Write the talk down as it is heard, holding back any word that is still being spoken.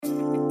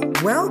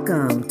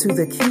Welcome to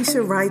the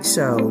Keisha Wright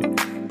Show,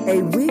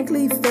 a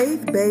weekly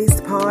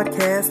faith-based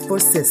podcast for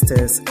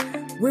sisters,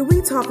 where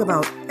we talk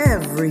about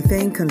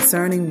everything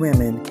concerning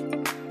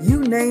women.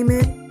 You name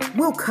it,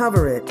 we'll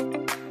cover it.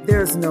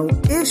 There's no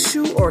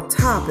issue or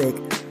topic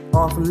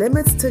off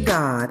limits to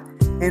God,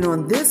 and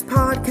on this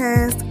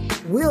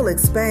podcast, we'll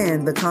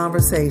expand the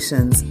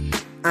conversations.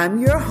 I'm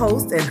your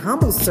host and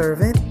humble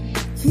servant,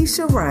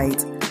 Keisha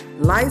Wright,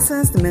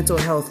 licensed mental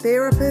health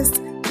therapist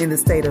in the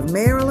state of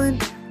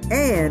Maryland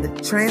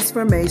and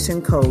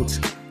transformation coach.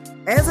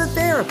 As a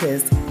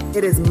therapist,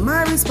 it is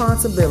my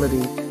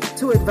responsibility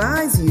to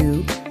advise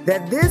you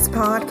that this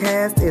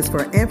podcast is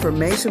for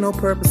informational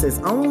purposes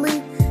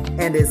only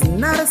and is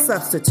not a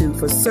substitute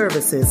for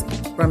services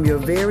from your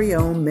very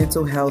own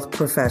mental health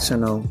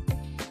professional.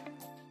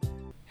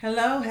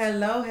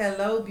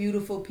 Hello,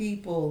 beautiful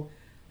people.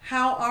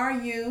 How are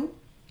you?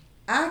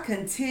 I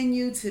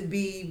continue to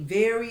be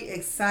very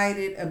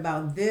excited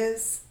about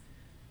this,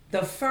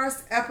 the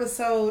first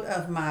episode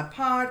of my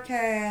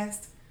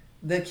podcast,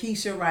 The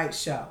Keisha Wright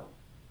Show.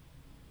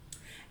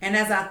 And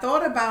as I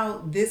thought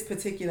about this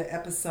particular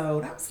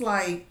episode, I was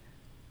like,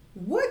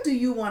 what do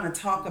you want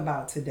to talk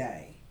about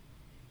today?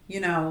 You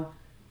know,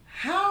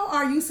 how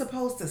are you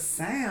supposed to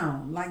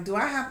sound? Like, do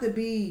I have to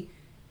be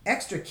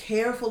extra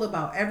careful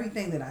about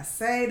everything that I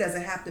say? Does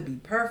it have to be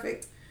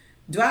perfect?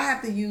 Do I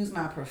have to use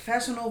my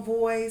professional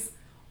voice?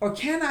 Or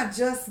can I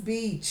just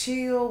be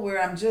chill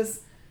where I'm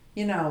just,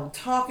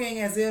 talking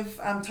as if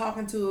I'm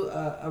talking to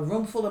a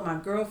room full of my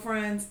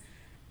girlfriends?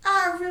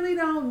 I really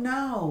don't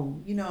know.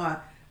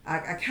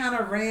 I kind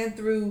of ran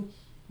through,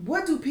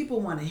 what do people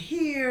want to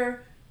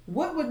hear?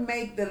 What would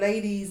make the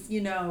ladies,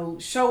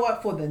 show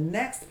up for the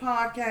next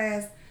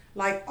podcast?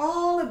 Like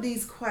all of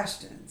these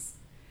questions.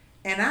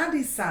 And I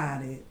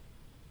decided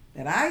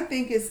that I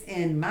think it's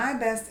in my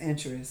best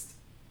interest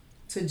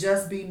to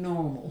just be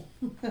normal.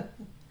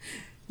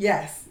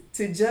 Yes,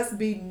 to just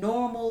be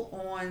normal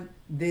on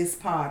this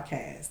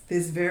podcast,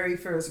 this very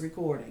first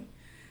recording.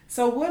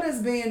 So what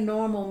does being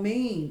normal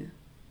mean?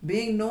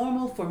 Being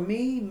normal for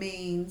me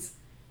means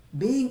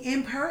being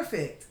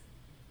imperfect.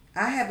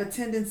 I have a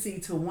tendency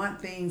to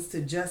want things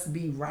to just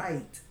be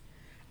right.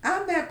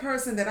 I'm that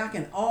person that I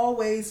can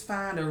always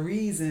find a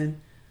reason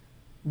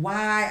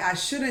why I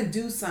shouldn't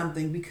do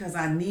something because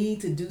I need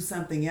to do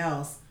something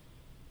else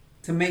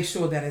to make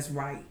sure that it's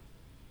right.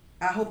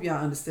 I hope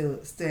y'all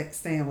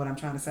understand what I'm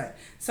trying to say.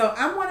 So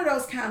I'm one of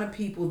those kind of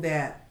people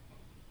that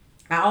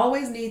I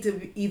always need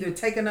to either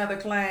take another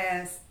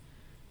class,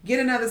 get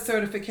another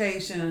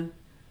certification,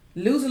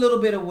 lose a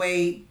little bit of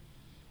weight,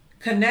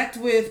 connect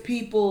with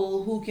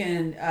people who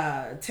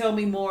can tell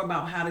me more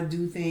about how to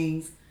do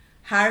things,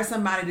 hire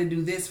somebody to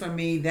do this for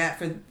me,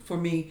 that for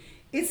me.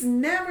 It's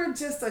never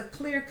just a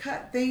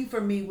clear-cut thing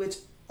for me, which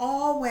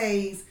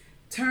always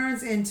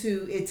turns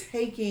into it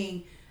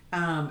taking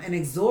an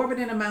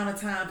exorbitant amount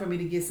of time for me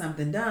to get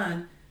something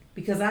done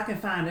because I can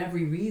find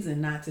every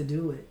reason not to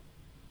do it.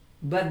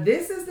 But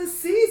this is the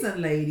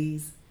season,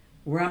 ladies,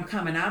 where I'm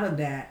coming out of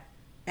that,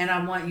 and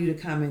I want you to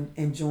come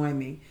and join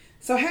me.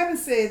 So having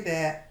said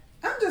that,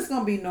 I'm just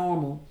going to be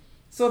normal.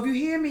 So if you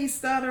hear me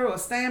stutter or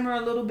stammer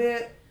a little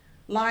bit,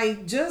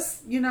 like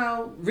just,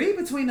 read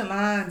between the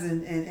lines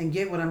and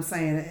get what I'm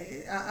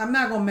saying. I'm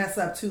not going to mess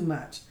up too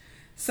much.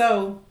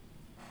 So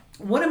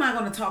what am I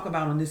going to talk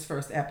about on this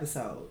first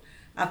episode?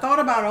 I thought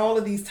about all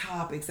of these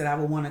topics that I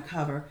would want to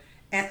cover,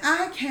 and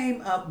I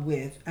came up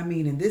with,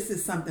 and this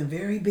is something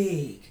very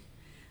big.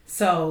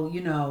 So,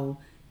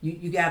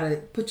 you got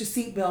to put your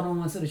seatbelt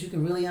on so that you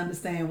can really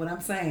understand what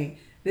I'm saying.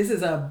 This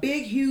is a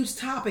big, huge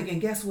topic,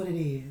 and guess what it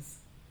is?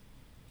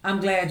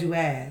 I'm glad you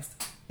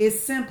asked.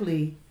 It's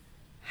simply,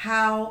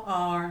 how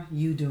are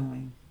you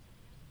doing?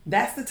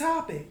 That's the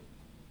topic.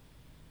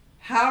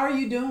 How are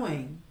you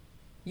doing?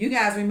 You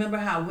guys remember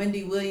how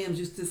Wendy Williams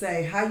used to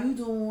say, how you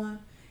doing?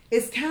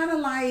 It's kind of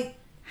like,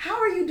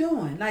 how are you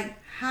doing? Like,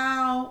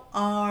 how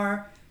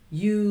are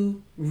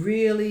you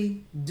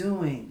really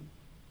doing?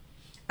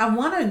 I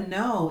want to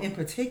know in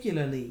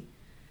particularly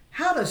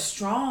how the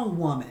strong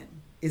woman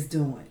is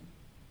doing.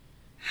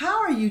 How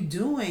are you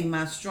doing,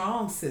 my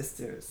strong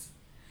sisters?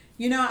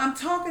 I'm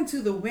talking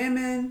to the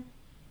women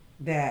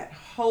that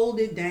hold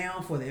it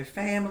down for their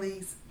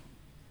families,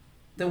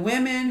 the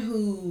women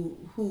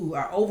who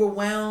are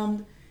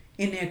overwhelmed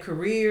in their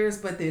careers,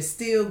 but they're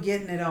still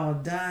getting it all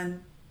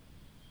done.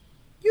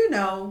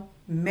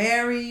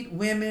 Married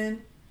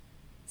women,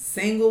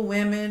 single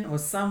women, or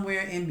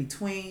somewhere in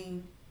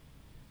between.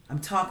 I'm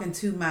talking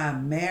to my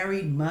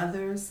married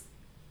mothers,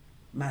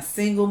 my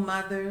single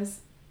mothers,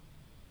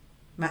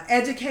 my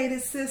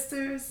educated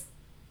sisters.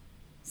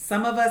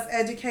 Some of us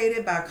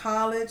educated by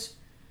college,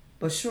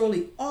 but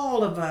surely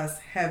all of us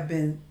have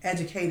been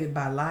educated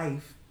by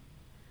life.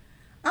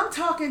 I'm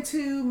talking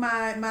to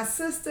my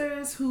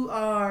sisters who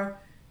are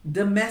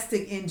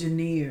domestic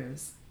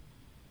engineers.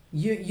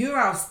 You're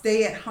our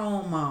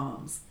stay-at-home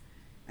moms.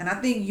 And I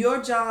think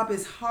your job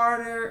is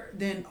harder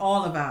than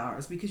all of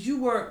ours because you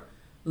work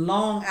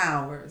long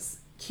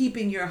hours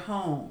keeping your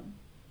home,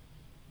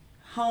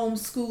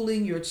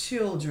 homeschooling your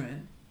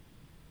children,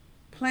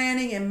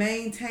 planning and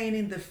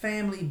maintaining the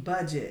family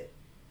budget.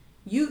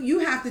 You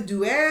have to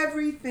do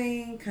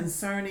everything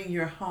concerning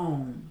your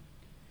home,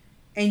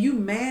 and you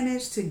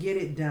manage to get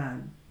it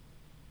done.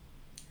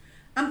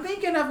 I'm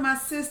thinking of my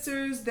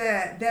sisters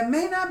that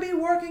may not be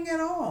working at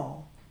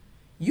all.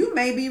 You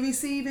may be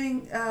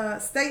receiving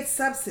state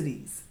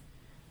subsidies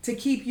to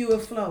keep you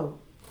afloat.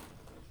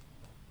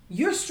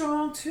 You're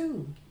strong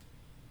too.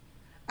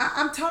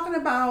 I'm talking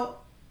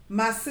about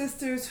my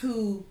sisters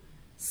who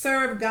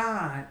serve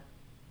God,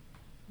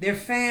 their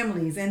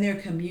families, and their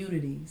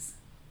communities.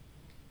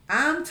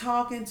 I'm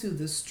talking to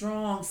the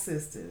strong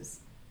sisters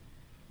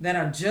that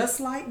are just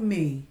like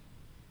me,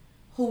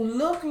 who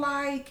look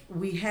like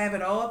we have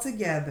it all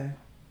together,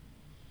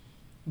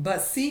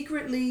 but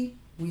secretly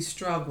we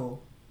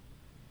struggle.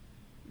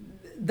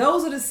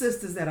 Those are the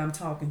sisters that I'm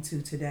talking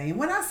to today. And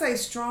when I say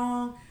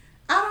strong,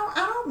 I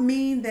don't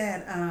mean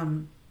that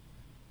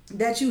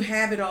that you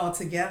have it all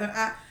together.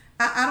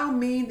 I don't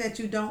mean that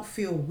you don't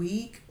feel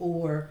weak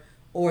or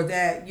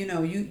that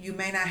you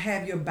may not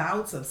have your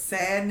bouts of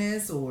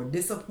sadness or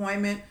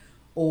disappointment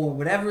or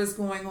whatever is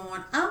going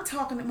on. I'm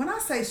talking, when I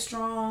say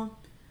strong,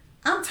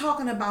 I'm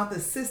talking about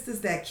the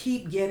sisters that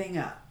keep getting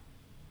up.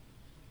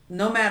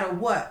 No matter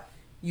what,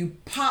 you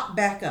pop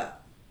back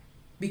up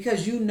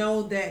because you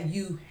know that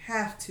you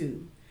have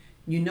to.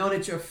 You know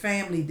that your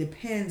family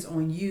depends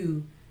on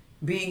you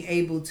being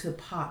able to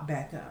pop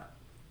back up.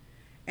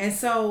 And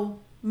so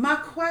my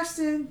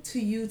question to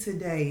you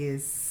today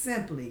is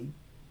simply,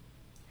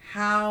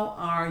 how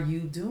are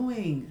you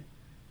doing?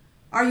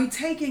 Are you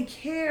taking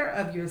care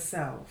of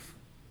yourself?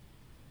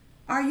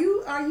 Are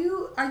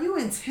you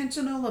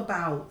intentional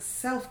about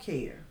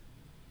self-care?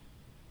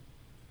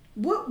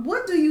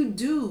 What do you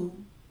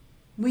do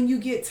when you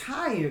get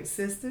tired,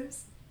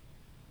 sisters?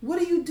 What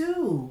do you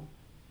do?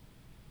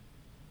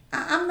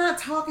 I'm not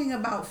talking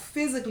about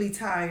physically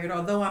tired,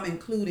 although I'm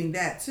including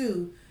that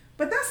too,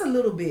 but that's a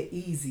little bit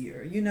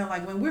easier.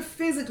 Like when we're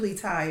physically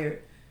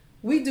tired,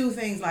 we do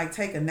things like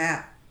take a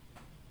nap,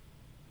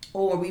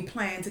 or we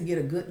plan to get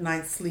a good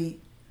night's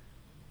sleep,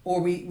 or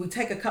we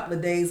take a couple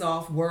of days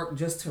off work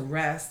just to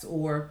rest,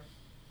 or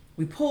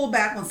we pull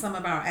back on some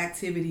of our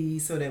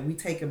activities so that we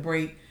take a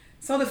break.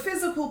 So the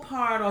physical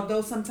part,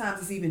 although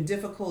sometimes it's even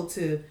difficult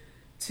to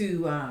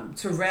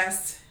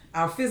rest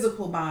our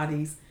physical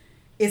bodies,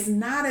 it's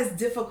not as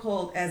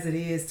difficult as it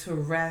is to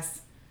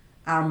rest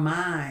our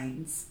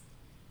minds,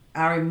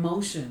 our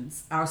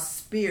emotions, our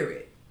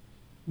spirit.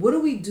 What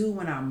do we do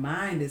when our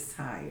mind is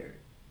tired?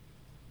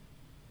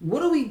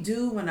 What do we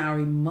do when our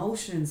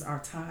emotions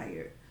are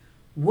tired?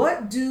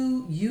 What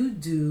do you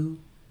do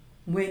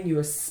when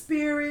your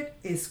spirit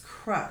is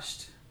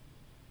crushed?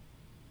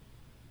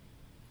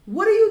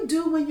 What do you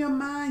do when your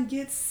mind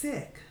gets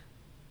sick?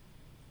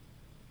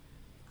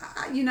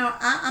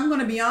 I'm going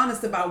to be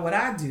honest about what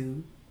I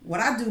do. What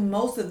I do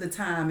most of the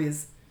time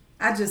is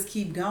I just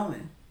keep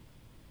going.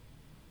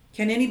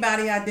 Can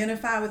anybody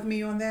identify with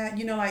me on that?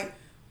 Like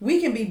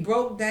we can be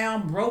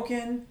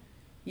broken,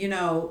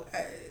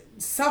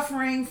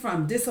 suffering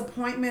from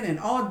disappointment and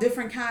all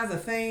different kinds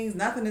of things.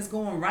 Nothing is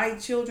going right.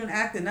 Children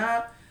acting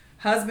up,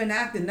 husband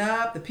acting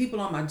up, the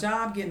people on my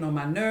job getting on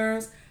my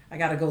nerves. I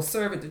got to go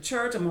serve at the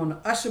church. I'm on the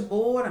usher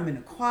board. I'm in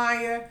the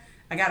choir.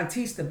 I got to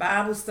teach the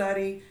Bible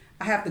study.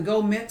 I have to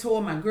go mentor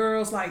my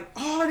girls. Like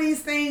all of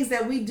these things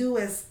that we do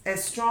as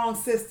strong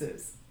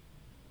sisters.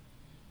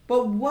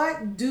 But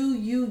what do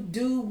you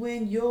do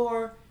when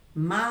your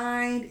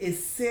mind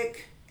is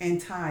sick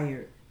and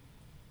tired?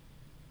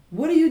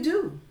 What do you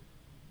do?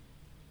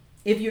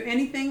 If you're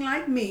anything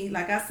like me,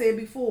 like I said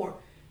before,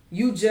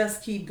 you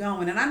just keep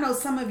going. And I know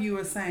some of you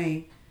are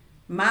saying,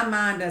 my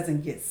mind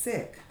doesn't get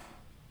sick.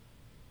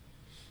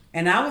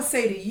 And I would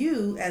say to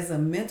you, as a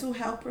mental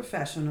health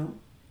professional,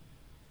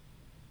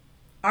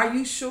 are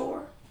you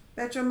sure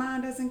that your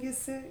mind doesn't get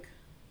sick?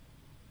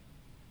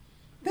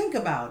 Think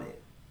about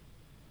it.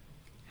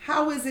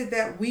 How is it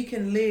that we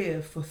can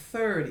live for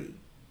 30,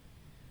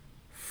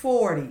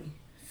 40,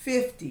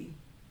 50,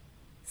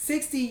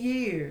 60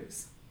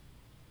 years?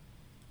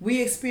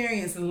 We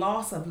experience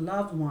loss of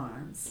loved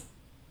ones,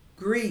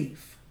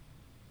 grief,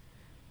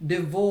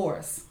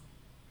 divorce,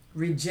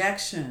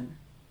 rejection,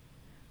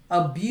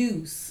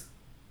 abuse,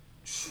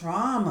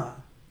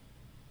 trauma,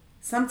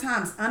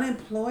 sometimes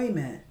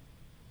unemployment,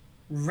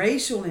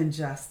 racial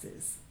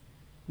injustice,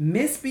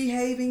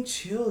 misbehaving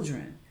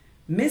children,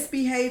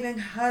 misbehaving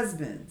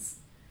husbands,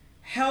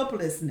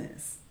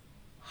 helplessness,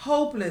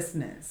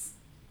 hopelessness,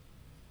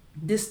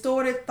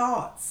 distorted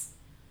thoughts,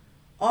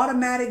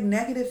 automatic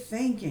negative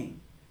thinking,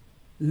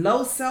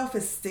 low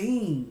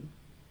self-esteem,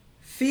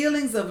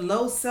 feelings of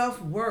low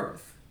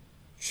self-worth,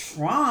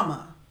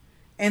 trauma,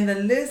 and the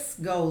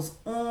list goes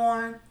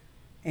on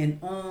and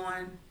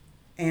on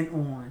and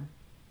on.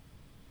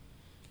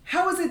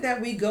 How is it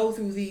that we go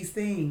through these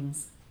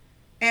things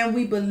and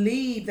we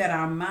believe that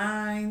our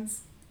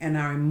minds and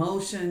our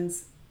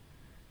emotions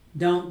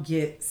don't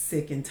get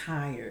sick and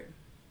tired?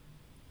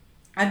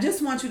 I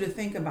just want you to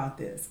think about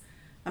this.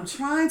 I'm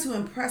trying to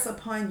impress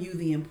upon you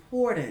the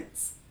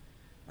importance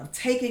of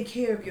taking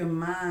care of your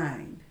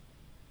mind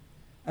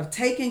of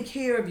taking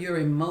care of your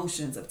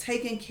emotions, of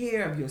taking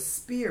care of your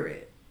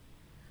spirit.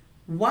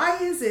 Why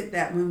is it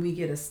that when we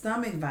get a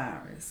stomach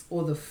virus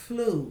or the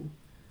flu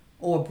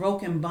or a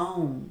broken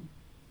bone,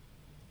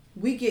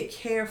 we get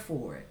care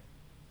for it?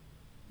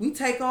 We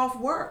take off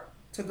work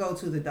to go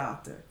to the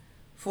doctor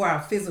for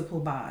our physical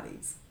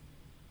bodies.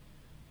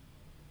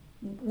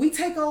 We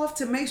take off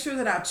to make sure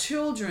that our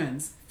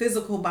children's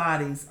physical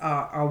bodies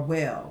are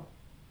well.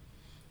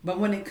 But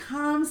when it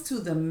comes to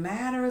the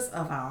matters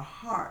of our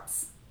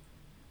hearts,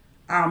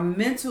 our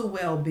mental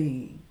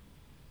well-being,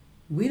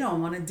 we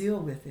don't want to deal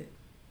with it.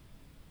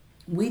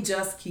 We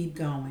just keep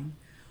going.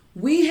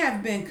 We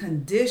have been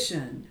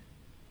conditioned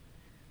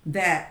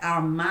that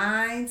our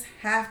minds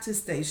have to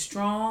stay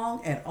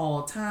strong at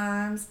all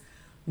times.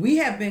 We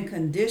have been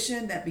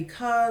conditioned that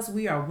because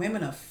we are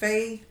women of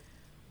faith,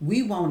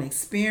 we won't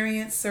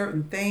experience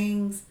certain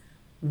things.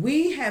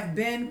 We have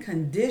been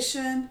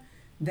conditioned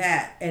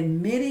that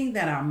admitting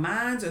that our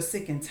minds are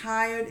sick and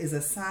tired is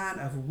a sign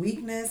of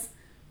weakness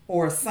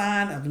or a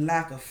sign of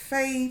lack of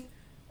faith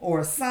or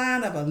a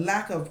sign of a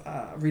lack of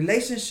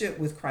relationship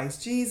with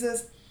Christ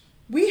Jesus.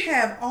 We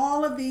have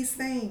all of these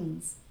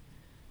things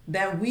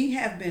that we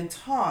have been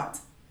taught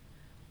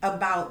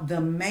about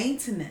the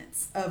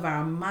maintenance of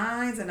our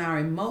minds and our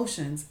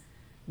emotions,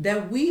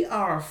 that we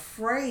are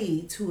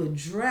afraid to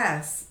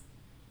address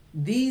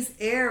these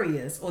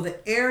areas or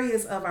the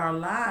areas of our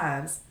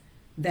lives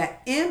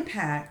that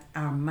impact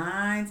our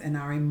minds and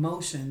our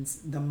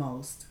emotions the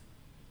most.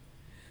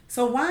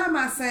 So why am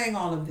I saying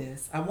all of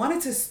this? I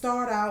wanted to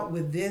start out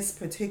with this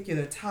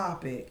particular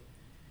topic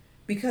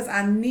because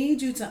I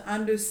need you to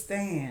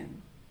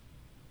understand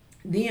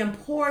the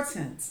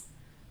importance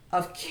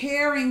of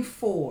caring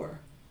for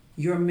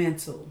your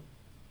mental.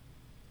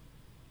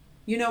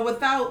 You know,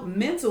 without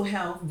mental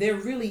health, there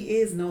really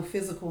is no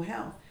physical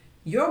health.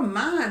 Your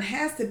mind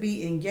has to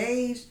be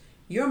engaged.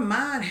 Your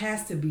mind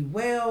has to be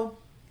well,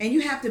 and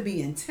you have to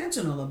be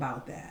intentional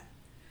about that.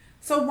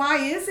 So why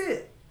is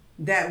it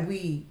that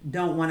we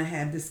don't want to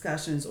have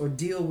discussions or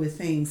deal with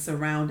things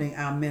surrounding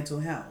our mental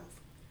health?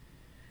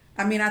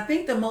 I mean, I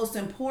think the most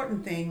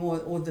important thing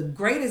or the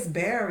greatest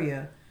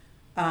barrier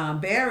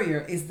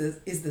is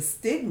the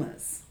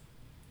stigmas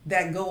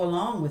that go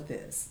along with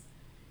this.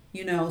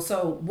 You know,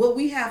 so what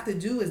we have to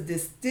do is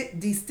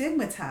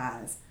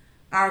destigmatize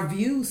our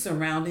views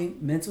surrounding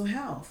mental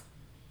health.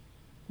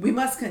 We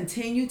must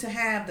continue to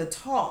have the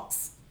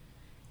talks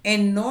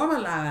and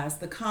normalize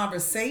the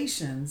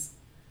conversations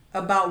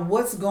about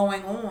what's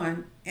going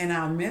on in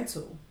our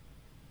mental.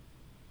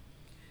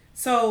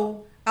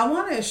 So I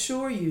want to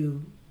assure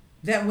you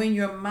that when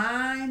your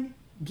mind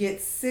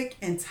gets sick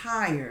and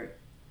tired,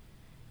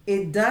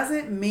 it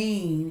doesn't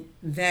mean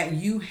that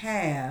you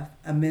have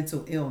a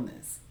mental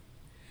illness.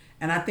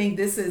 And I think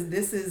this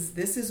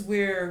is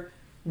where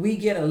we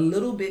get a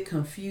little bit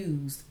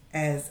confused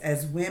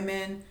as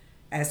women,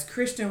 as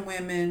Christian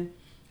women.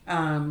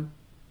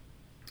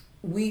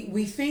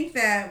 We think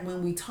that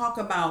when we talk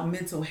about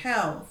mental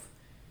health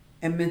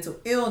and mental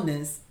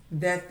illness,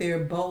 that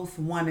they're both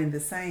one and the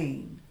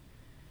same.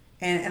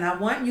 And I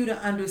want you to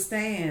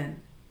understand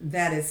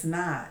that it's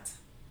not.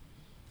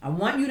 I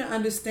want you to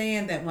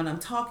understand that when I'm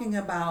talking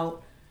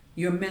about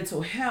your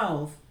mental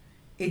health,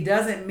 it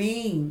doesn't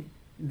mean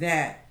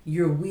that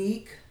you're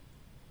weak.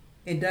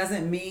 It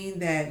doesn't mean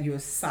that you're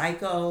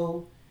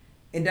psycho.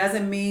 It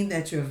doesn't mean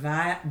that you're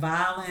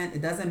violent.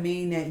 It doesn't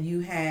mean that you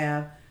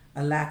have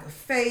a lack of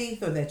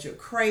faith or that you're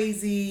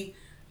crazy,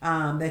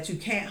 that you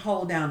can't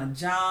hold down a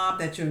job,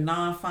 that you're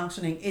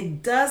non-functioning.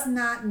 It does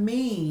not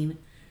mean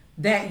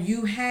that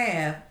you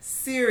have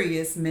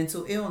serious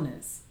mental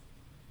illness.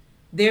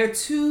 They're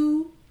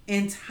two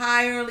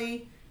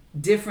entirely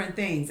different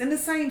things in the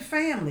same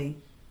family,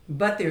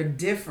 but they're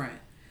different.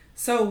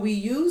 So we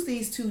use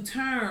these two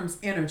terms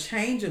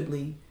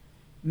interchangeably: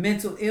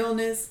 mental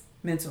illness,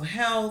 mental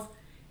health,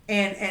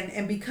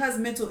 and because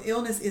mental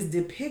illness is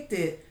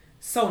depicted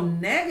so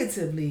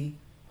negatively,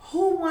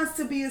 who wants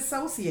to be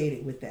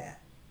associated with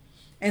that?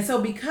 And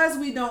so because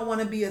we don't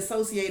want to be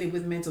associated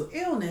with mental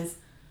illness,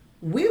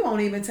 we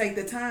won't even take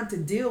the time to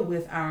deal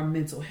with our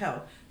mental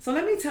health. So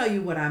let me tell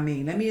you what I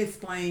mean. Let me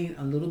explain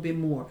a little bit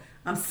more.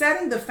 I'm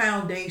setting the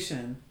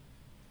foundation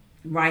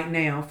right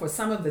now for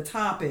some of the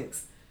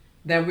topics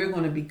that we're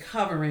going to be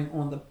covering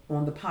on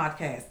the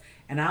podcast.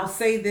 And I'll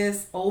say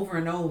this over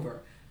and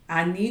over.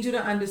 I need you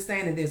to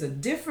understand that there's a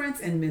difference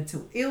in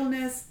mental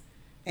illness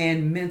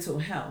and mental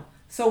health.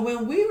 So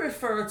when we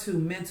refer to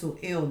mental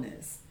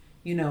illness,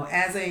 you know,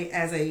 as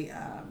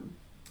a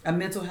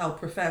mental health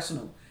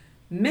professional,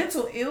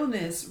 mental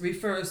illness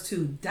refers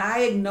to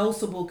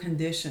diagnosable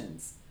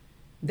conditions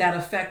that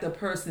affect a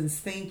person's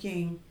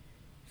thinking,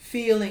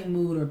 feeling,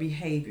 mood, or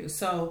behavior.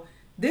 So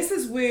this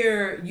is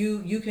where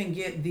you can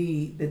get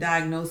the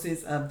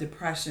diagnosis of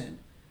depression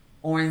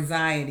or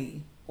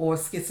anxiety or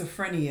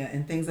schizophrenia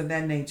and things of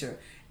that nature.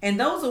 And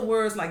those are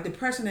words like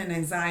depression and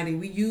anxiety.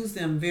 We use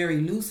them very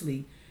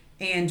loosely.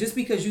 And just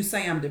because you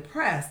say I'm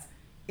depressed,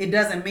 it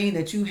doesn't mean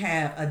that you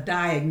have a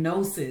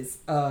diagnosis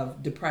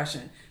of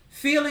depression.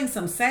 Feeling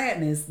some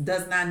sadness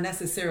does not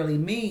necessarily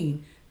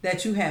mean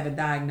that you have a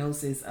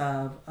diagnosis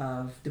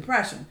of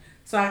depression.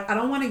 So I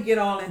don't want to get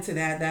all into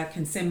that. That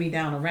can send me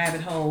down a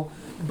rabbit hole.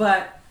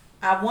 But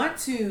I want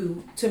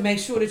to make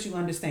sure that you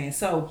understand.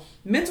 So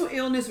mental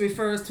illness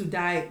refers to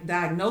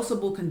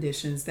diagnosable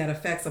conditions that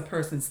affects a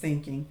person's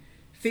thinking,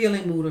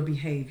 feeling, mood, or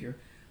behavior.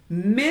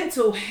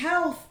 Mental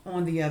health,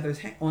 on the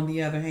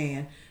other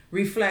hand,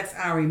 reflects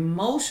our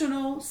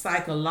emotional,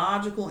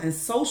 psychological, and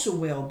social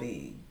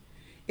well-being.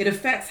 It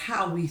affects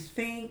how we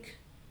think,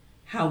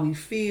 how we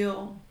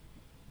feel,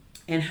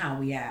 and how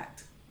we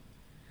act.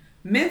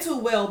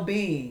 Mental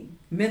well-being,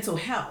 mental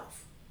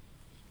health,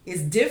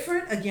 is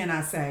different, again,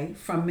 I say,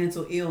 from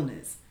mental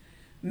illness.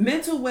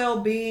 Mental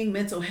well-being,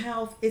 mental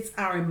health, it's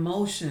our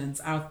emotions,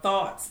 our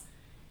thoughts,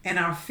 and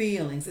our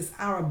feelings. It's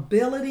our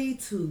ability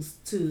to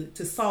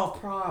solve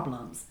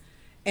problems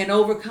and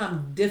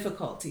overcome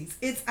difficulties.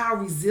 It's our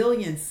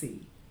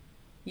resiliency.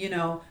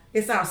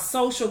 It's our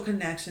social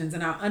connections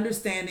and our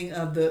understanding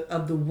of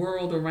the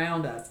world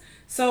around us.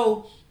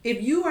 So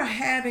if you are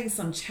having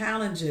some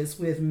challenges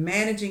with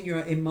managing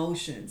your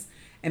emotions,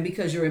 and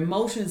because your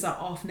emotions are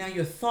off, now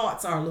your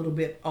thoughts are a little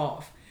bit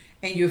off,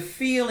 and you're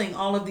feeling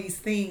all of these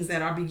things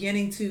that are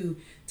beginning to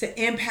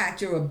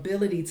impact your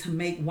ability to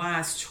make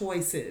wise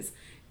choices,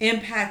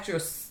 impact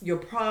your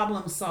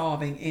problem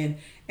solving,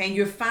 and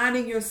you're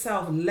finding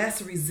yourself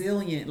less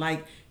resilient,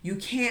 like you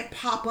can't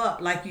pop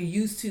up like you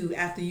used to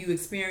after you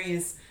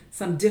experience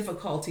some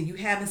difficulty, you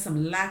having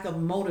some lack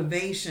of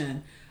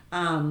motivation,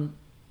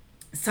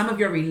 some of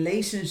your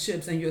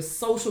relationships and your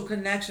social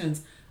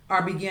connections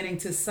are beginning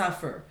to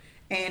suffer,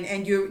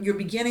 and you're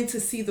beginning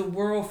to see the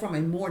world from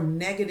a more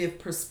negative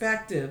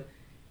perspective.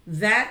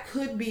 That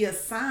could be a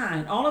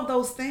sign. All of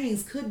those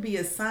things could be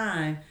a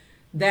sign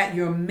that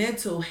your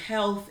mental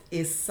health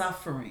is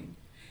suffering.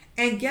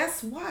 And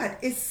guess what?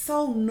 It's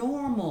so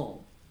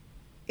normal.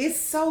 It's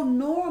so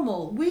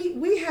normal.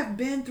 We have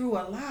been through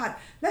a lot.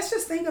 Let's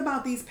just think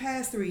about these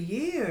past 3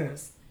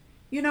 years.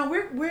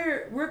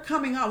 We're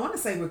coming off. I want to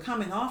say we're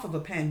coming off of a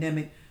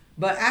pandemic,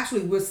 but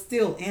actually we're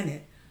still in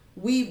it.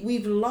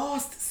 We've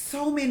lost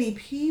so many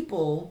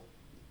people,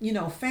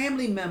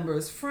 family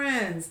members,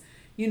 friends,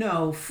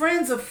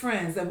 friends of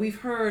friends that we've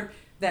heard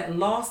that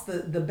lost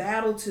the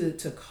battle to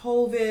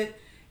COVID,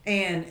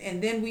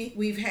 and then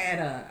we've had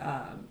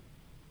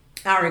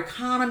our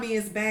economy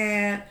is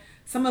bad.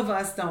 Some of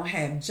us don't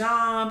have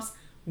jobs.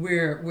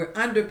 We're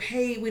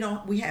underpaid.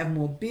 We have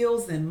more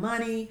bills than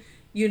money.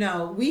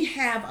 We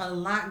have a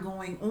lot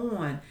going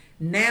on.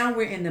 Now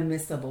we're in the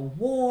midst of a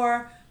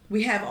war.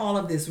 We have all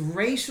of this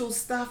racial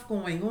stuff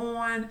going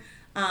on.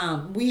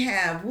 We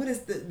have, what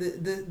is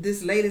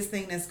this latest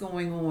thing that's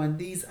going on?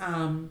 These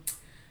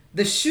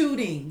the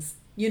shootings.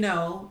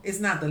 It's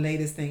not the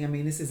latest thing. I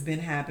mean, this has been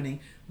happening,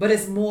 but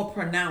it's more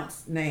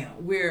pronounced now,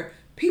 where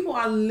people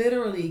are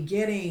literally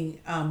getting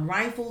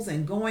rifles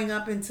and going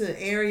up into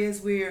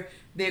areas where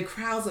there are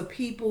crowds of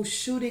people,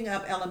 shooting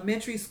up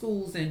elementary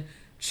schools and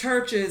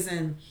churches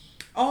and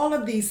all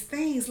of these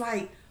things.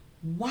 Like,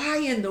 why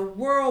in the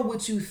world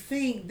would you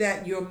think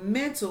that your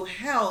mental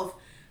health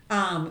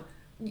may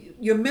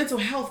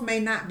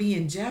not be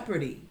in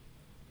jeopardy?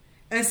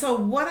 And so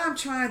what I'm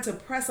trying to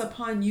press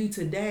upon you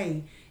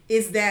today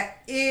is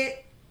that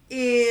it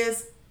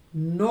is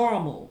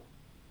normal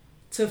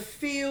to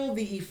feel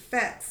the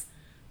effects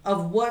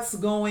of what's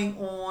going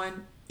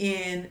on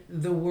in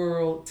the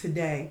world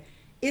today.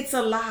 It's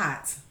a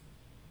lot.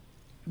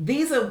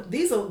 These are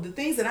the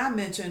things that I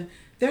mentioned.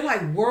 They're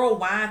like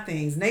worldwide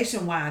things,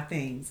 nationwide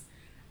things.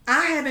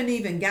 I haven't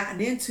even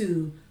gotten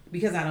into,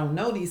 because I don't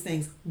know these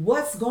things,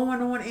 what's going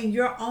on in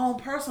your own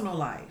personal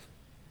life.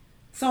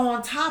 So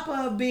on top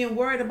of being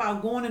worried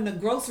about going in the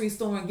grocery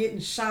store and getting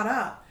shot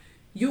up,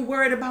 you're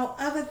worried about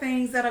other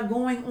things that are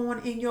going on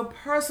in your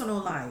personal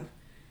life.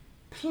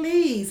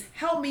 Please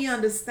help me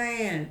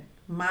understand,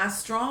 my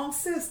strong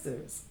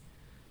sisters,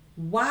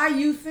 why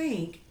you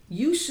think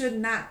you should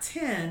not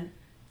tend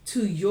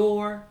to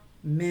your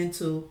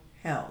mental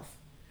health.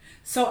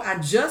 So I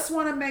just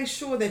want to make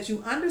sure that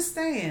you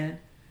understand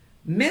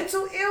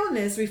mental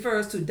illness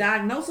refers to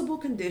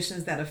diagnosable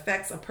conditions that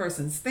affects a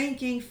person's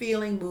thinking,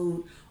 feeling,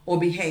 mood, or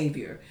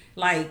behavior.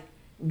 Like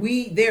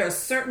there are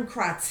certain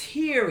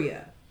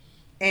criteria,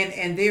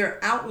 and they're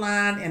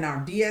outlined in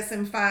our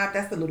DSM-5.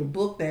 That's the little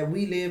book that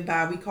we live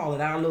by. We call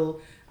it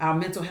our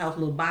mental health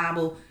little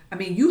Bible. I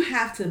mean, you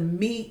have to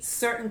meet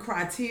certain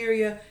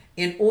criteria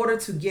in order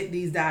to get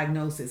these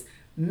diagnoses.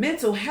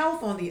 Mental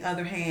health, on the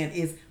other hand,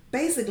 is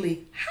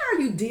basically, how are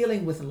you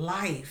dealing with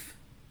life?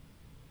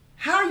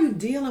 How are you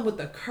dealing with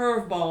the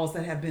curveballs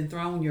that have been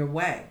thrown your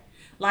way?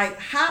 Like,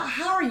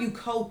 how are you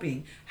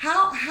coping?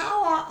 How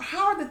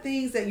are the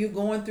things that you're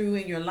going through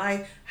in your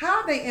life,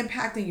 how are they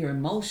impacting your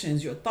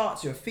emotions, your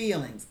thoughts, your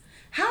feelings?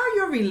 How are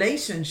your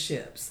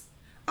relationships?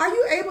 Are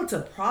you able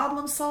to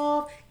problem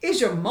solve? Is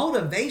your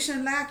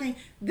motivation lacking?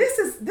 This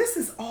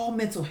is all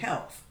mental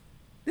health.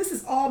 This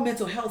is all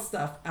mental health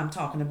stuff I'm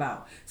talking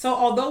about. So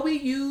although we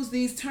use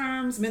these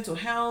terms, mental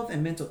health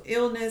and mental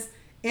illness,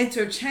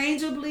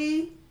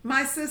 interchangeably,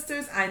 my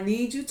sisters, I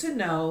need you to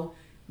know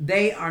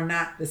they are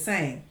not the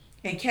same.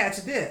 And catch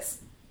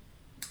this.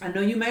 I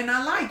know you may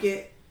not like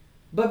it,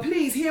 but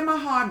please hear my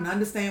heart and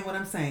understand what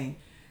I'm saying.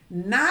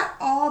 Not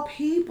all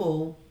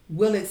people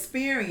will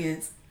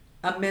experience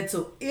a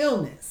mental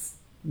illness.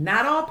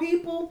 Not all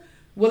people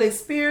will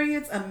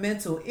experience a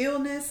mental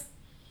illness,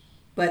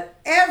 but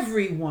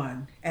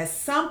everyone at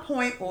some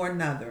point or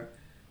another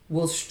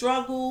will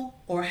struggle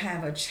or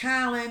have a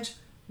challenge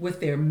with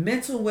their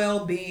mental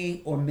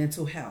well-being or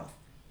mental health.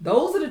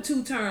 Those are the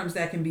two terms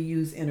that can be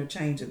used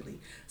interchangeably.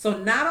 So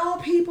not all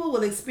people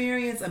will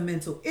experience a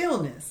mental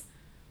illness,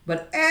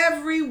 but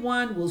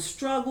everyone will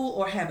struggle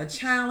or have a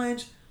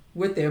challenge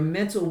with their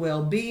mental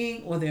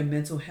well-being or their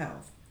mental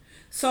health.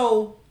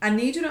 So I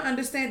need you to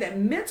understand that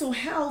mental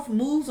health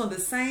moves on the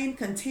same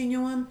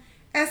continuum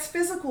as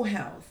physical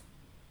health.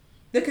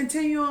 The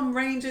continuum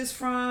ranges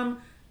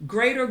from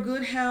greater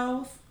good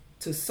health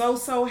to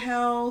so-so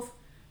health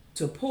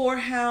to poor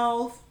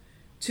health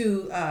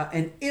to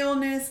an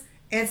illness,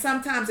 and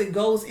sometimes it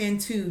goes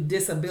into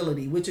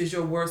disability, which is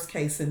your worst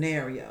case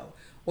scenario,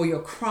 or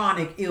your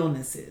chronic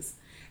illnesses.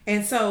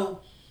 And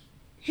so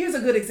here's a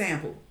good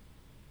example.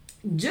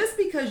 Just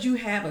because you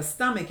have a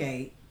stomach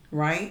ache,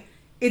 right,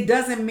 it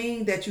doesn't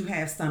mean that you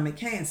have stomach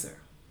cancer.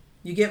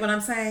 You get what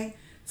I'm saying?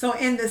 So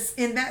in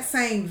that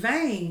same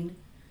vein,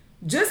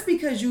 just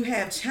because you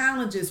have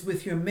challenges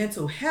with your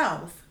mental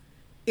health,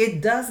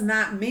 it does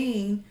not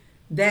mean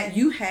that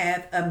you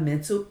have a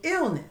mental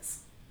illness.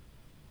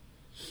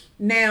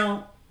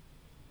 Now,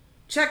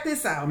 check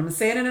this out. I'm going to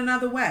say it in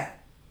another way.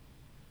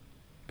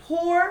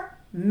 Poor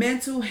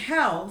mental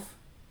health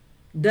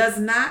does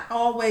not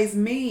always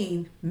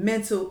mean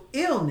mental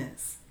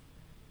illness.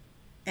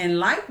 And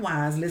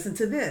likewise, listen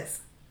to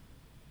this.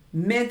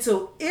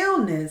 Mental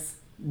illness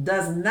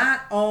does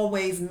not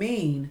always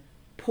mean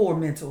poor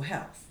mental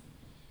health.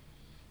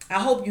 I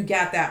hope you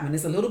got that one.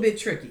 It's a little bit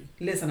tricky.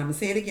 Listen, I'm going to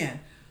say it again.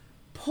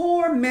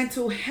 Poor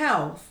mental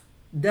health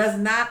does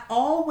not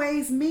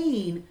always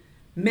mean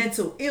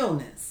mental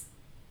illness.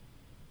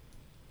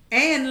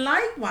 And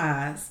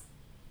likewise,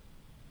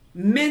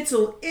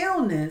 mental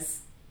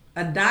illness,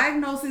 a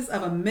diagnosis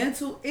of a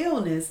mental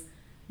illness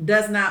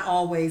does not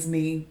always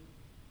mean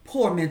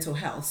poor mental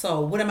health.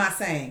 So what am I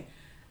saying?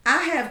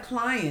 I have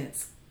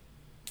clients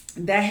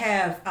that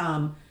have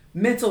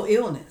mental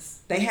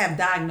illness. They have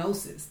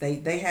diagnosis.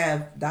 They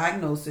have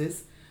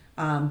diagnosis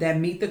that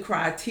meet the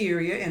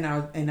criteria in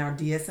our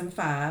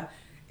DSM-5.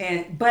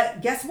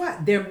 But guess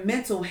what? Their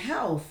mental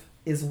health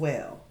is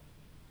well.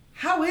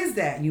 How is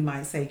that, you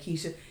might say,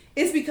 Keisha?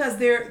 It's because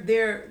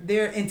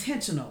they're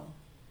intentional.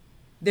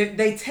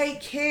 They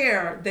take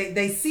care.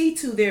 They see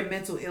to their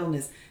mental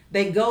illness.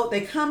 They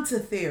come to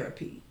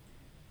therapy.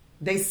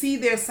 They see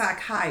their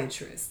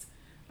psychiatrist.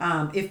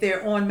 If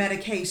they're on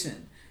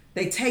medication,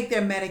 they take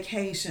their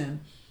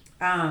medication.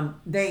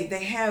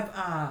 They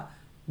have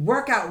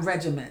workout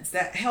regimens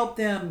that help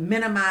them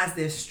minimize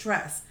their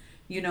stress.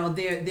 You know,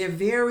 they're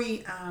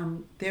very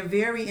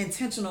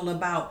intentional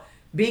about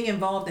being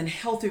involved in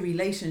healthy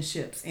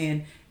relationships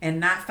and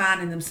not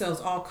finding themselves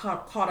all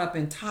caught up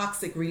in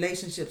toxic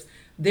relationships.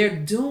 They're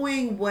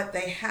doing what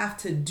they have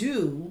to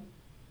do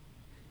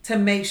to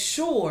make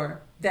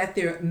sure that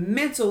their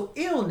mental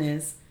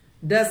illness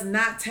does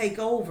not take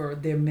over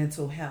their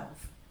mental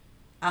health.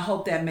 I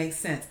hope that makes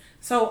sense.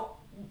 So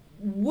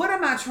what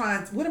am I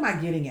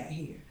getting at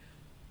here?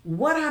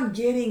 What I'm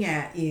getting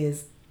at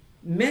is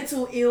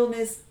mental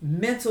illness,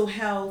 mental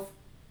health,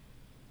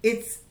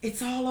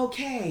 it's all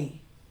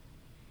okay.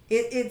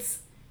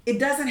 It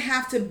doesn't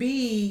have to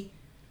be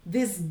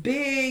this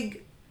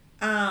big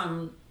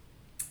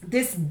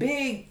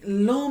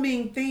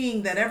looming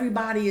thing that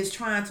everybody is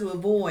trying to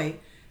avoid,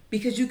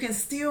 because you can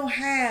still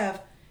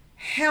have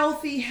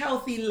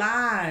healthy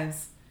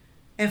lives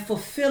and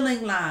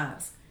fulfilling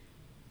lives,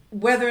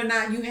 whether or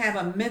not you have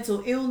a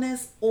mental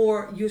illness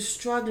or you're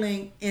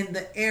struggling in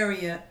the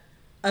area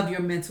of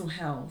your mental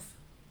health.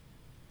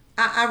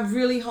 I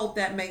really hope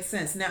that makes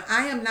sense. Now,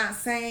 I am not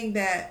saying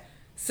that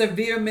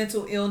severe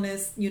mental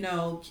illness,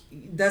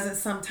 doesn't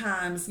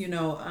sometimes,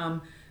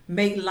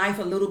 make life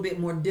a little bit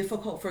more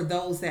difficult for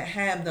those that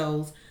have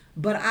those.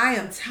 But I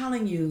am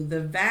telling you,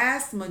 the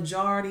vast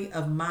majority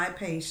of my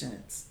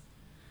patients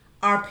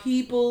are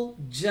people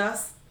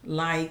just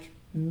like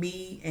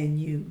me and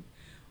you.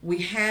 We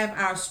have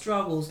our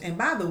struggles. And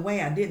by the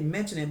way, I didn't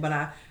mention it, but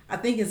I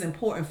think it's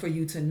important for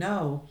you to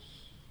know,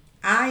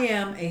 I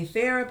am a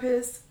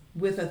therapist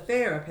with a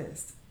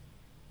therapist.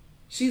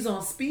 She's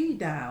on speed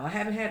dial. I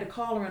haven't had to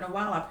call her in a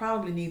while. I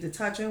probably need to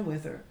touch in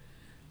with her.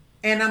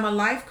 And I'm a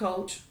life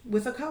coach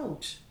with a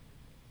coach.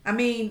 I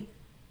mean,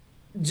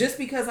 just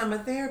because I'm a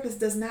therapist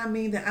does not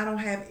mean that I don't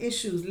have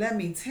issues. Let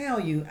me tell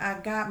you, I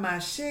got my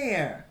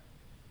share.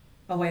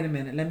 Oh, wait a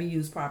minute. Let me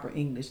use proper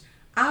English.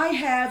 I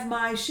have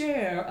my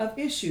share of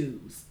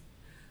issues.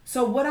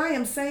 So what I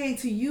am saying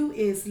to you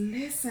is,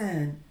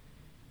 listen,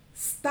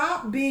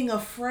 stop being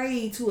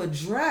afraid to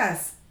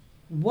address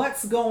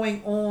what's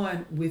going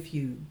on with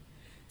you.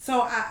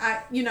 So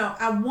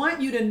I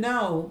want you to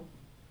know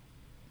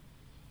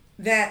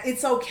that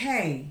it's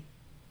okay.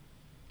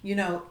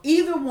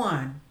 Either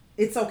one,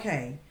 it's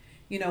okay.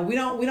 We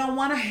don't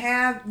want to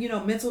have,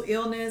 mental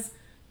illness.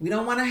 We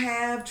don't want to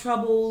have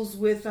troubles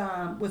with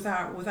our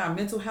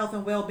mental health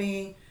and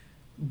well-being,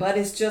 but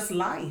it's just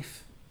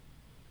life.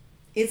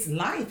 It's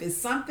life. It's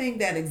something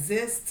that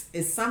exists.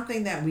 It's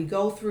something that we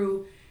go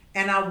through.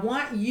 And I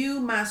want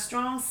you, my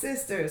strong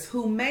sisters,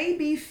 who may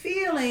be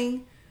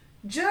feeling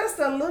just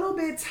a little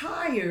bit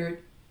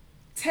tired,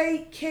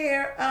 take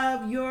care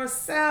of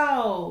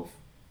yourself.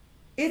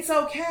 It's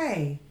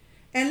okay.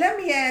 And let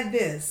me add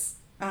this,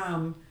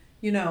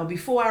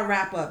 before I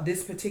wrap up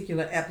this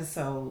particular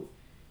episode.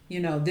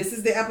 This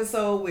is the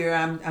episode where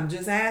I'm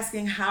just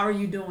asking, how are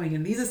you doing?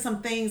 And these are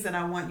some things that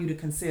I want you to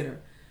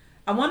consider.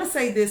 I want to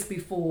say this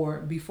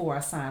before I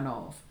sign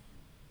off.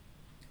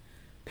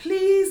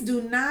 Please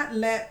do not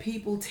let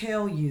people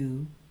tell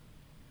you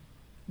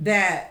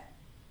that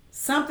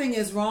something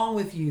is wrong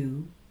with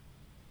you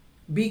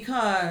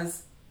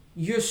because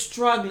you're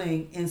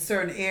struggling in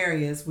certain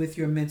areas with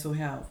your mental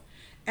health.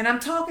 And I'm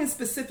talking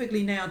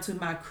specifically now to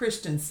my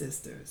Christian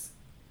sisters.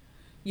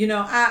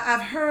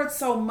 I've heard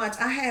so much.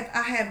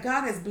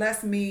 God has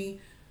blessed me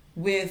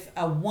with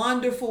a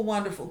wonderful,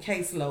 wonderful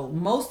caseload.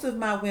 Most of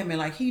my women,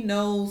 like he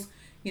knows,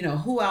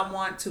 who I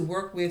want to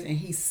work with, and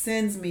he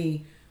sends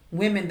me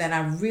women that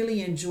I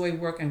really enjoy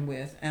working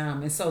with.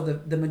 And so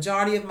the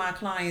majority of my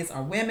clients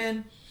are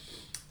women.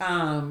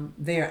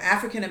 They're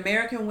African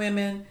American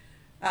women,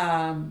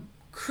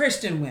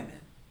 Christian women.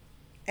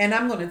 And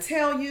I'm going to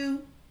tell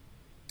you,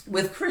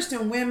 with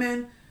Christian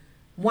women,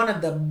 one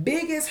of the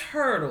biggest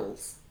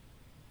hurdles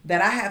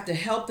that I have to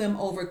help them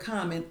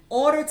overcome in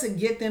order to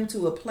get them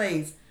to a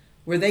place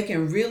where they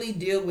can really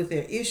deal with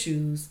their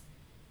issues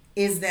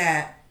is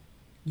that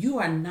you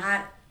are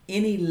not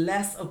any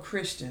less a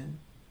Christian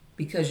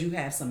because you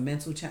have some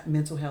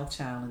mental health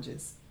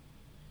challenges.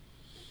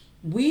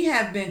 We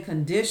have been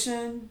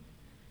conditioned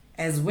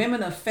as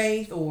women of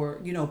faith, or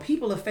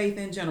people of faith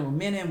in general,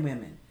 men and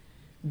women,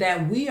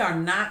 that we are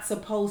not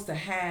supposed to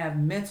have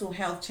mental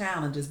health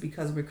challenges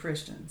because we're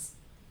Christians.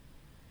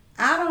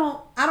 I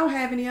don't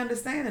have any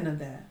understanding of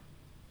that.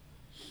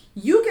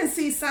 You can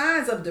see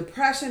signs of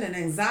depression and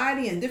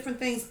anxiety and different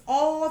things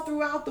all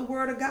throughout the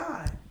Word of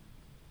God.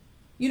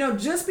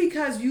 Just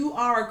because you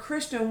are a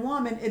Christian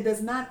woman, it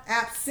does not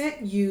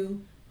absent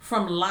you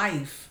from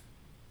life.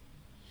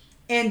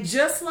 And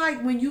just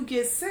like when you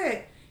get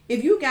sick,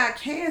 if you got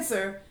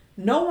cancer,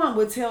 no one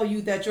would tell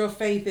you that your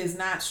faith is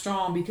not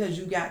strong because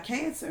you got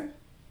cancer.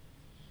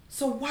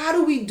 So why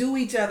do we do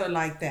each other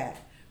like that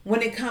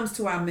when it comes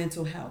to our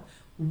mental health?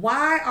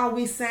 Why are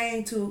we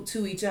saying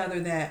to each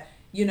other that,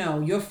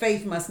 your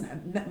faith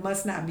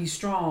must not be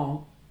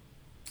strong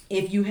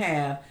if you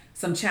have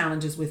some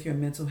challenges with your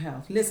mental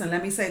health? Listen,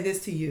 let me say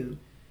this to you.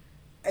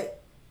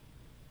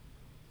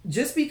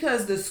 Just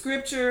because the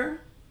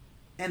scripture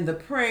and the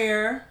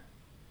prayer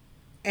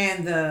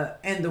and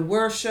the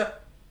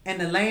worship and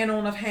the laying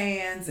on of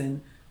hands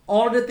and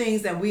all of the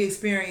things that we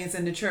experience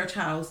in the church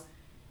house,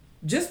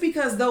 just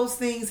because those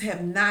things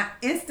have not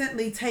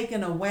instantly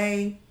taken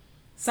away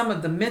some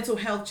of the mental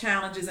health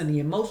challenges and the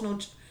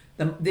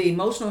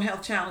emotional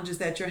health challenges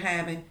that you're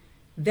having,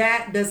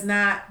 that does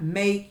not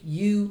make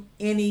you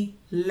any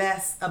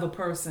less of a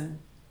person.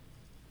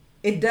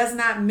 It does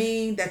not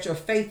mean that your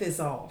faith is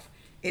off.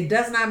 It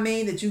does not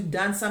mean that you've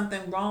done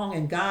something wrong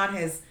and God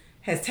has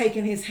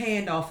taken his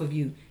hand off of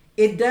you.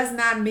 It does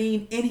not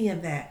mean any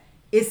of that.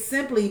 It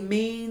simply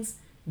means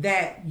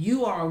that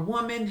you are a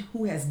woman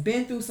who has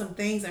been through some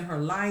things in her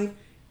life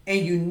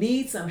and you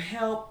need some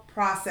help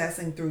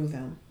processing through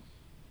them.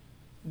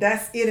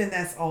 That's it, and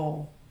that's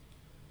all.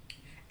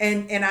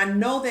 And I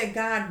know that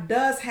God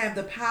does have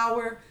the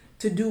power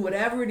to do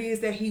whatever it is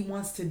that he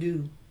wants to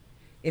do.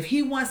 If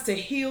he wants to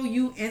heal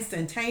you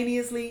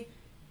instantaneously,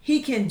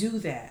 he can do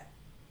that.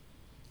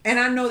 And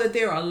I know that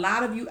there are a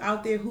lot of you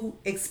out there who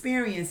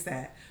experience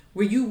that,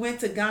 where you went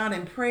to God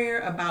in prayer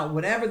about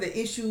whatever the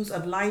issues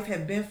of life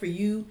have been for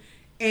you,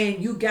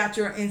 and you got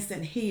your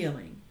instant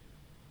healing.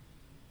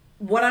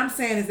 What I'm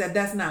saying is that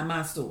that's not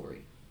my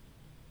story.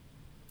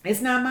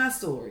 It's not my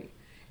story.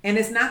 And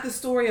it's not the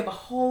story of a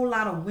whole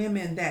lot of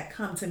women that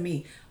come to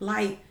me.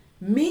 Like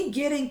me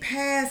getting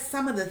past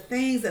some of the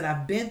things that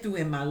I've been through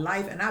in my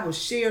life, and I will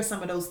share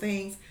some of those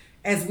things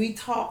as we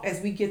talk,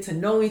 as we get to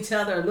know each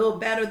other a little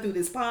better through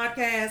this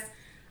podcast.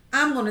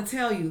 I'm going to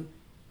tell you,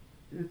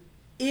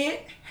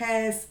 it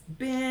has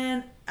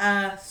been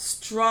a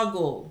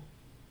struggle.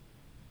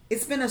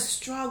 It's been a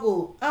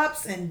struggle,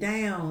 ups and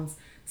downs,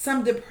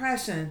 some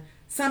depression,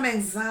 some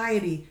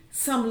anxiety,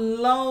 some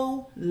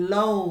low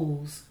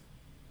lows.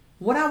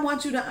 What I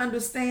want you to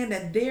understand,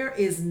 that there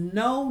is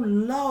no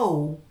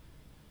low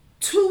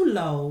too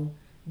low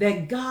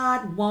that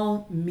God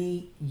won't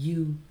meet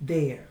you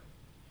there.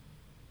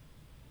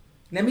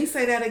 Let me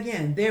say that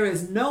again. There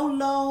is no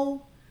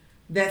low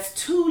that's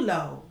too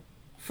low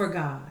for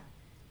God.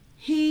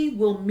 He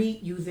will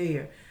meet you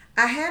there.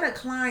 I had a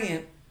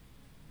client,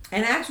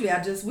 and actually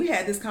we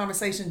had this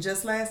conversation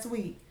just last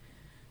week.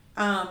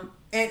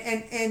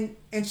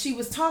 and she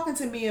was talking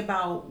to me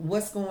about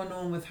what's going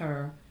on with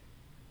her.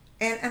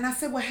 And I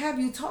said, well, have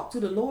you talked to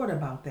the Lord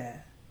about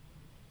that?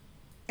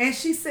 And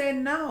she said,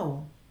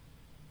 no.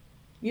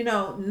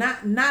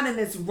 Not in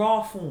its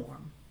raw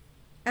form.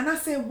 And I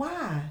said,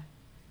 why?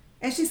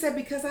 And she said,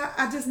 because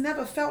I just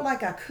never felt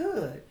like I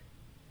could.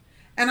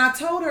 And I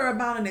told her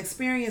about an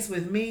experience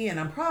with me, and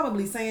I'm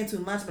probably saying too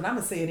much, but I'm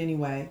going to say it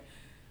anyway,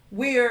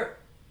 where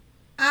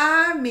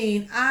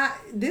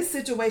this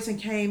situation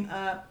came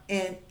up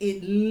and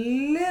it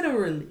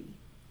literally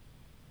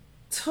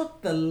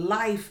took the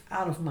life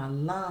out of my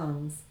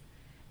lungs.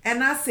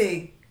 And I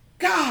said,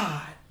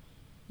 God,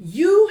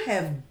 you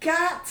have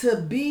got to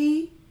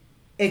be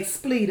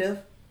expletive,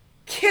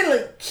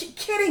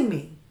 kidding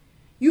me.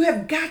 You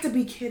have got to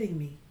be kidding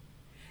me.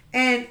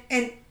 And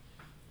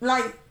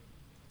like,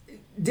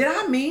 did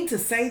I mean to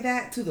say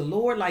that to the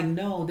Lord? Like,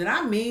 no. Did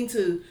I mean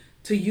to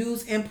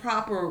use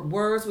improper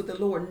words with the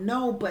Lord?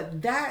 No,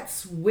 but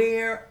that's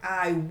where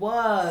I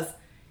was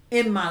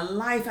in my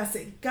life. I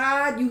said,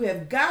 God, you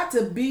have got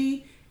to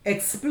be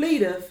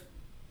expletive,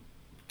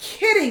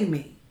 kidding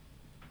me.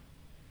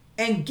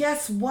 And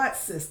guess what,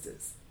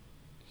 sisters?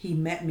 He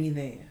met me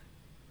there.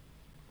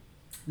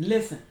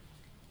 Listen,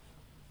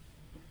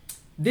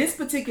 this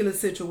particular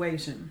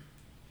situation,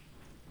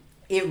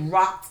 it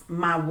rocked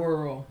my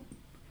world.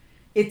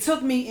 It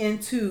took me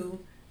into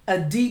a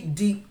deep,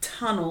 deep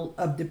tunnel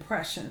of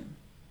depression.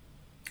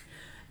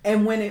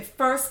 And when it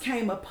first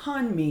came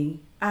upon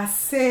me, I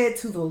said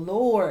to the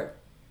Lord,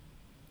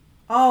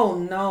 oh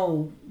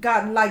no,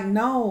 God, like,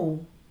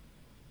 no.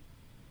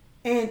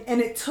 And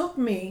it took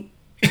me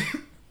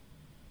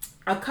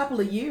a couple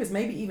of years,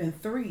 maybe even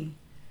 3,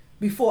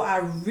 before I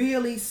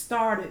really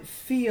started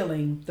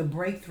feeling the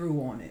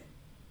breakthrough on it.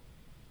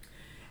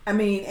 I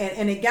mean,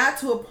 and it got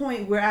to a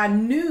point where I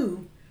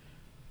knew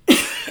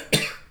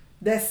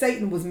that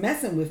Satan was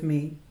messing with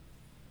me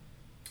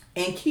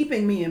and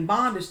keeping me in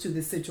bondage to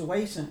this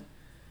situation.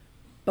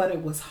 But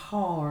it was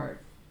hard.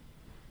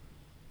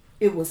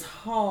 It was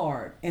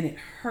hard and it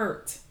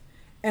hurt.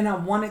 And I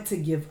wanted to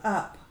give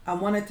up. I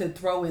wanted to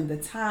throw in the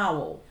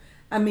towel.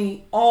 I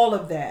mean, all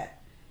of that.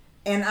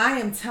 And I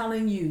am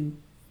telling you,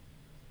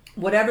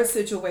 whatever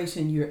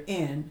situation you're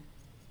in,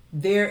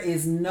 there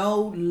is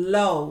no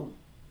low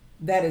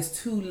that is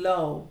too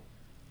low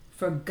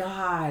for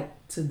God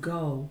to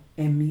go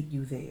and meet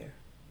you there.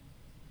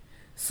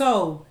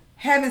 So,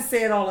 having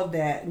said all of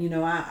that,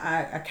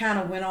 I kind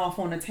of went off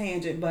on a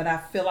tangent, but I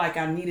feel like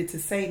I needed to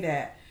say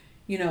that,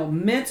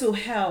 mental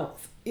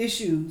health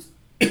issues,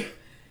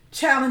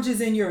 challenges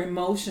in your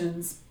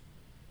emotions,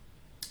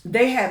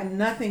 they have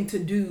nothing to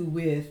do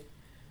with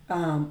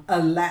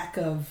a lack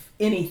of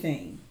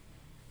anything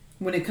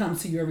when it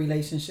comes to your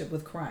relationship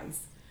with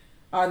Christ.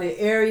 Are there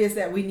areas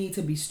that we need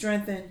to be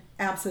strengthened?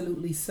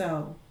 Absolutely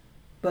so.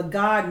 But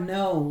God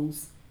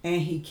knows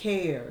and He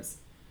cares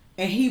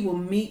and He will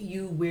meet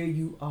you where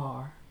you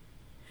are.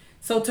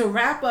 So to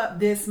wrap up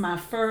this, my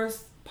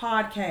first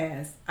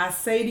podcast, I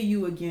say to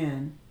you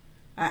again,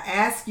 I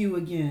ask you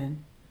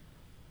again,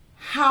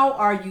 how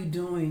are you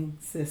doing,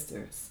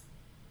 sisters?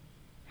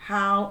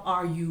 How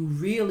are you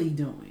really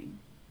doing?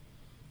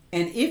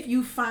 And if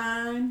you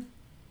find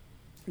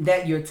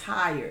that you're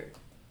tired,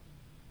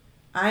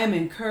 I am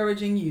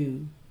encouraging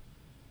you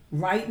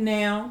right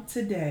now,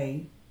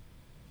 today,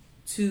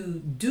 to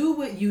do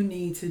what you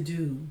need to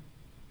do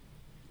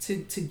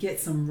to get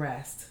some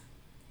rest.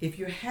 If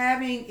you're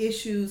having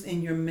issues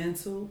in your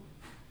mental,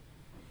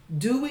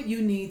 do what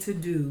you need to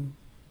do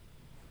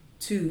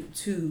to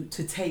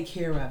take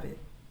care of it.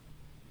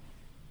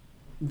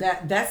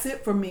 That's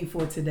it for me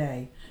for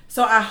today.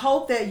 So I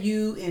hope that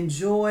you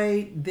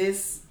enjoyed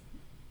this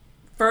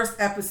first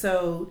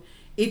episode.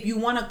 If you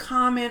want to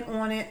comment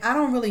on it, I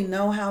don't really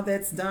know how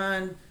that's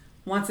done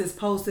once it's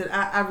posted.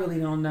 I really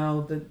don't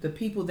know. The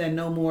people that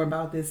know more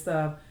about this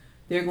stuff,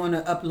 they're going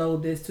to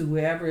upload this to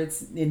wherever it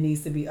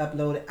needs to be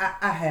uploaded.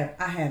 I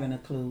haven't a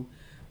clue.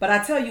 But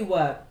I tell you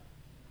what,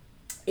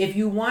 if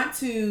you want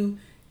to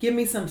give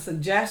me some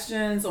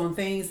suggestions on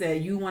things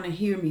that you want to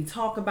hear me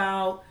talk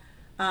about,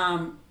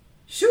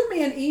 shoot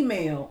me an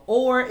email,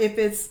 or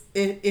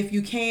if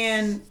you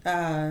can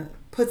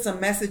put some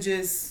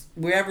messages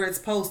wherever it's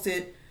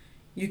posted,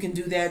 you can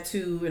do that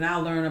too, and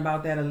I'll learn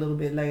about that a little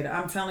bit later.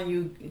 I'm telling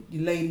you,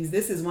 ladies,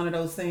 this is one of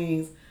those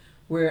things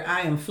where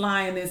I am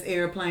flying this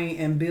airplane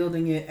and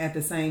building it at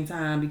the same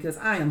time, because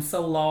I am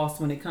so lost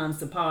when it comes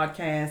to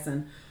podcasts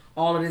and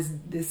all of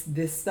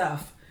this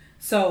stuff.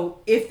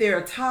 So if there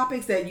are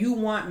topics that you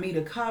want me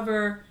to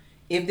cover,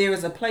 if there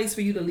is a place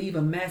for you to leave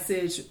a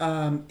message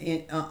on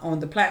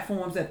the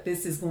platforms that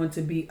this is going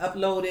to be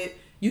uploaded,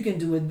 you can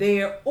do it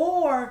there,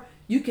 or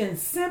you can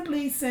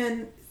simply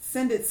send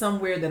it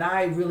somewhere that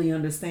I really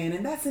understand,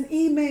 and that's an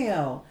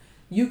email.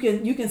 You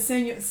can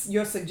send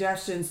your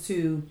suggestions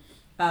to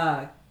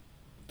Kwright.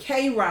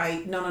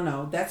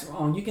 No, that's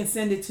wrong. You can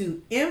send it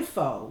to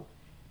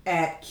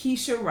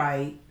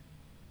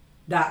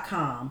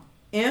info@KeishaWright.com.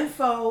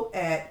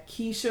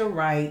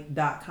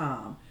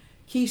 info@KeishaWright.com.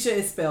 Keisha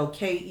is spelled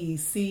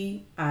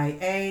Keisia,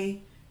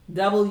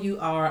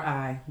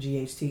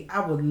 WRIGHT.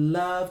 I would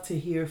love to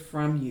hear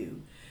from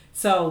you.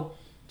 So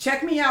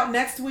check me out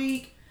next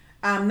week.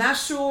 I'm not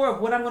sure of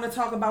what I'm going to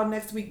talk about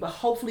next week, but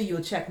hopefully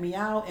you'll check me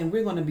out, and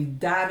we're going to be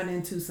diving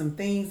into some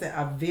things that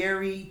are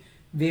very,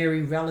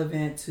 very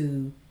relevant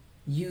to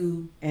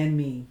you and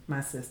me, my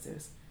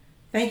sisters.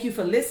 Thank you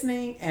for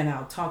listening, and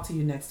I'll talk to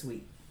you next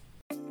week.